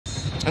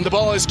And the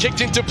ball is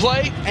kicked into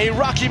play. A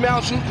Rocky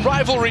Mountain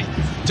rivalry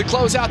to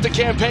close out the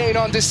campaign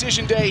on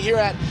Decision Day here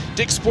at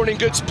Dick's Sporting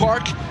Goods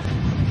Park.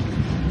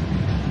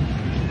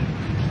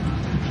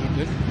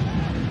 Gutman.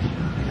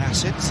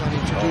 Pass it. Sunny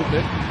for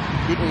Gutman.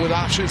 Gutman with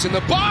options in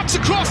the box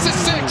across the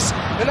 6.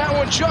 And that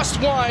one just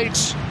wide.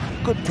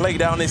 Good play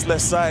down his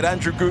left side.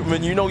 Andrew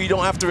Gutman, you know you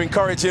don't have to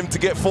encourage him to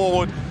get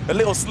forward. A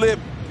little slip.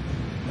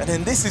 And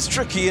then this is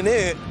tricky in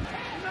here.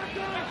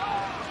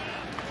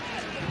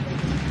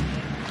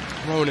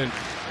 Ronan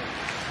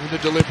with the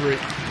delivery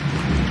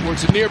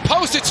towards the near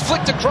post. It's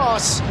flicked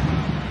across.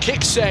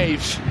 Kick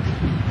save.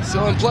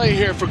 Still in play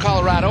here for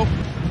Colorado.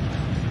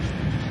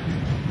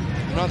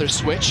 Another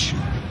switch.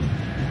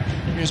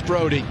 Here's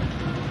Brody.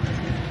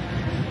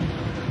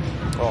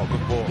 Oh,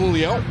 good ball.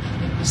 Julio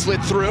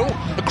slid through.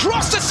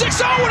 Across the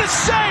 6. Oh, what a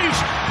save!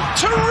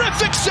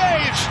 Terrific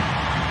save!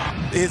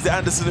 Here's the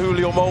Anderson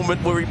Julio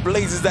moment where he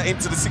blazes that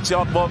into the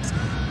 6-yard box.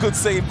 Good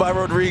save by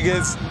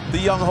Rodriguez, the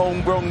young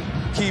homegrown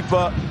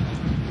keeper.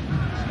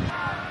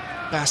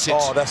 Bassett.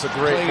 Oh, that's a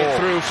great playing ball. It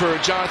through for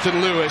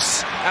Jonathan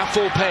Lewis at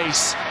full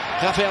pace.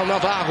 Rafael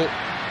Navarro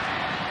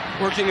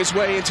working his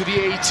way into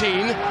the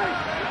 18.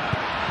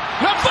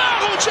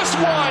 Navarro just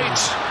wide.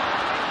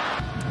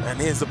 And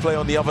here's the play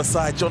on the other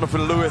side.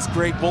 Jonathan Lewis,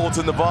 great ball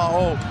to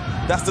Navarro.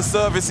 That's the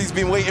service he's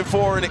been waiting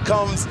for, and it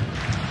comes.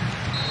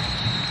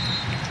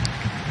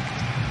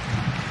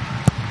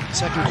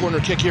 Second corner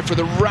kick here for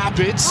the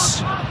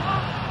Rapids.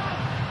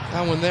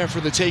 That one there for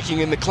the taking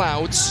in the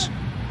clouds.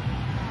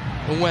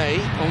 Away,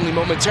 only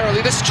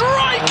momentarily. The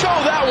strike!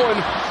 Oh, that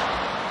one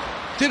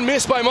didn't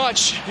miss by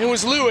much. It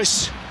was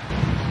Lewis.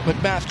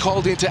 McMath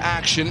called into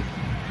action.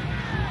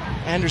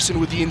 Anderson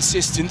with the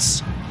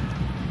insistence.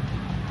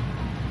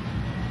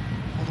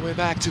 All the way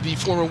back to the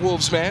former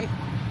Wolves man.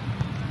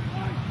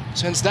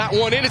 Sends that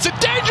one in. It's a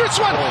dangerous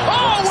one!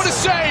 Oh, what a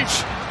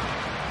save!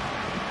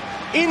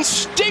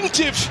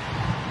 Instinctive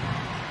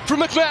for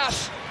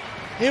McMath.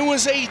 It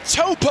was a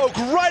toe poke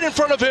right in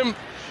front of him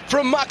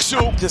from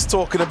Maxu. Just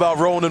talking about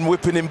Ronan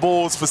whipping in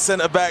balls for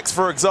centre-backs,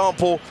 for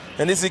example.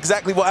 And this is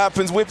exactly what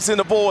happens. Whips in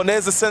the ball, and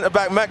there's the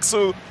centre-back,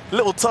 Maxu.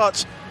 Little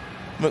touch.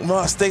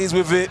 McMath stays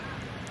with it.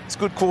 It's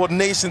good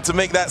coordination to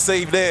make that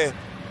save there.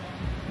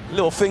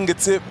 Little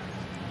fingertip.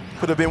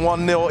 Could have been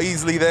 1-0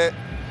 easily there.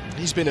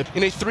 He's been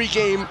in a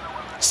 3-game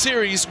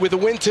series with a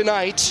win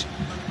tonight,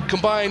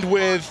 combined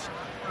with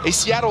a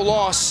Seattle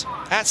loss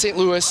at St.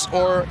 Louis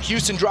or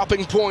Houston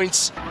dropping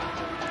points.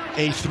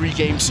 A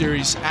 3-game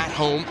series at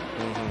home.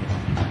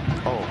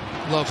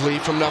 Oh, lovely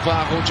from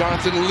Navarro.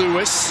 Jonathan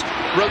Lewis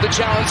rode the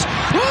challenge.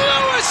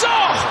 Lewis!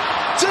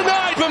 Oh!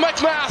 Denied by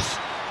McMath.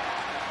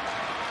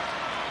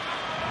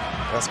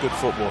 that's good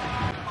football.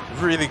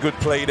 Really good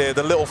play there.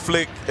 The little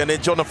flick, and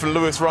then Jonathan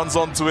Lewis runs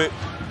onto it.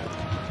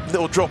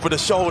 Little drop of the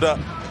shoulder,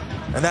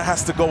 and that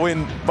has to go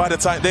in by the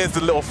time. There's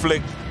the little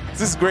flick.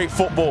 This is great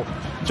football.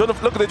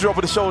 Jonathan, look at the drop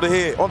of the shoulder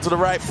here, onto the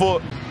right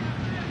foot.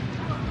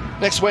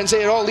 Next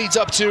Wednesday, it all leads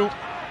up to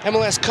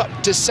MLS Cup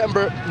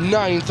December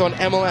 9th on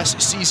MLS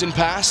Season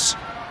Pass.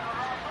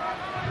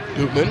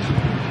 Gutman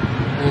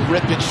will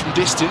rip it from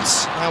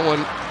distance. That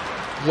one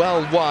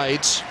well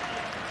wide.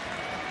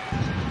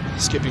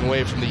 Skipping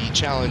away from the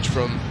challenge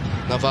from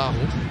Navarro.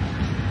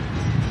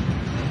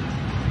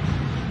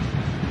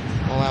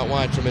 All out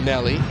wide from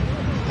Anelli.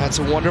 That's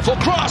a wonderful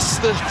cross.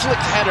 The flick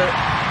header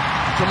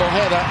from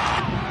Ojeda.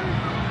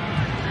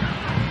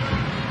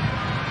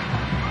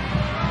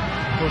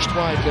 Pushed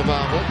wide,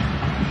 Navarro.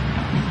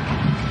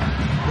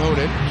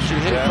 Ronan should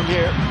hit it from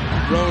here.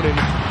 Ronan,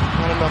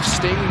 not enough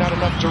sting, not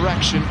enough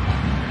direction.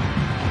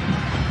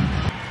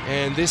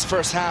 And this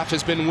first half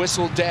has been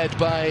whistled dead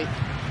by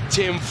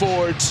Tim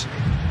Ford.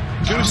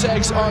 Goose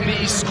eggs on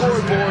the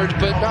scoreboard,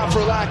 but not for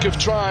lack of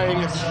trying,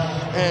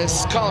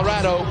 as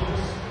Colorado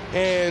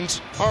and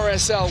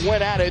RSL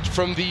went at it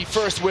from the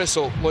first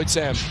whistle. Lloyd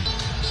Sam.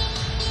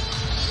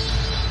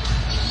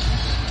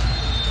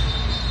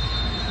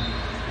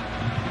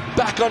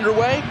 Back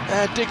underway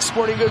at Dick's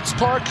Sporting Goods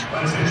Park.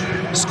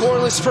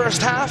 Scoreless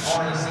first half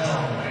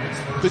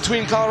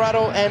between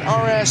Colorado and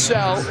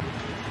RSL.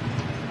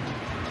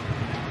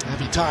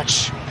 Heavy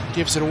touch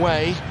gives it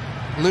away.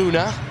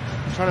 Luna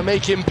trying to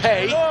make him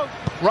pay.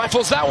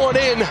 Rifles that one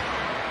in.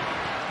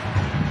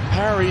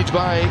 Parried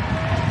by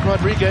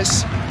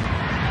Rodriguez.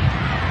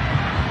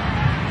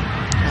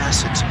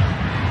 Bassett.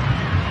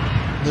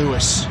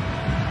 Lewis.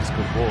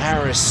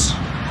 Harris.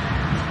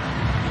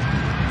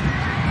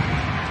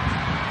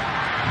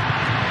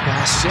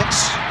 Bassett.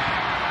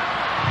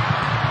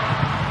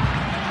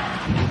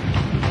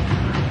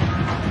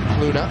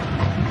 Luna.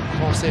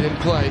 Ball stayed in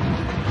play.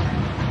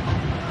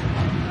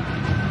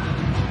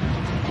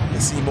 You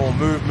see more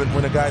movement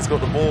when a guy's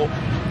got the ball.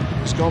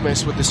 There's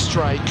Gomez with the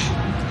strike.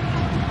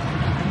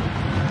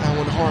 That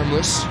one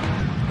harmless.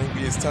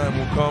 Maybe his time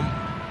will come.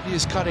 He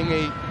is cutting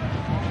a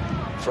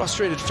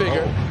frustrated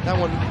figure. That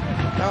one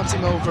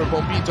bouncing over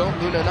Bombito.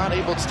 Luna not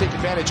able to take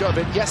advantage of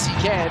it. Yes, he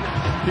can,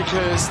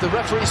 because the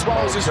referee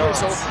swallows his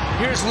whistle.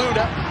 Here's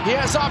Luna. He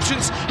has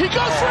options. He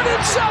goes for it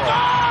himself.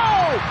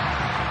 Oh!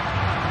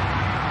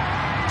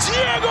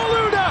 Diego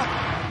Luna!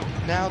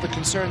 Now the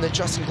concern that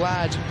Justin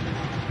Glad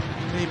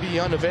may be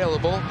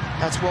unavailable.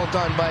 That's well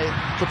done by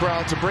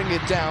Cabral to bring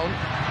it down.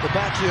 The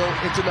back heel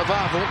into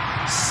Navarro,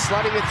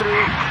 sliding it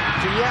through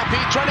to Yapi,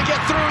 trying to get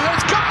through.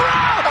 There's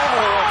Cabral!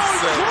 Oh,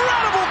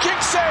 incredible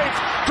kick save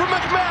from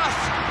McMath!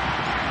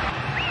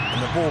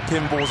 And the ball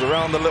pinballs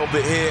around a little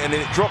bit here, and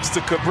then it drops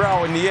to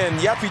Cabral in the end.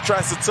 Yapi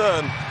tries to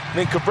turn, and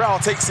then Cabral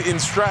takes it in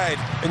stride,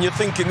 and you're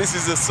thinking this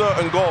is a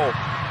certain goal.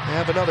 They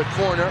have another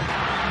corner.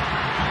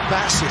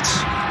 Bassett.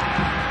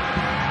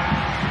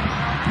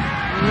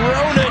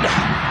 Ronan.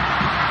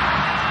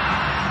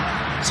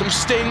 Some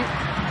sting.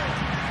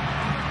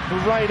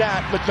 Right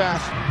at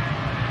McMath.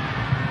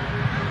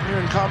 Here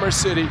in Commerce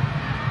City.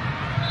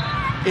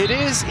 It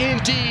is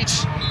indeed,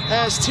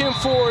 as Tim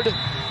Ford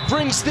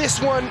brings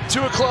this one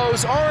to a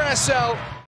close. RSL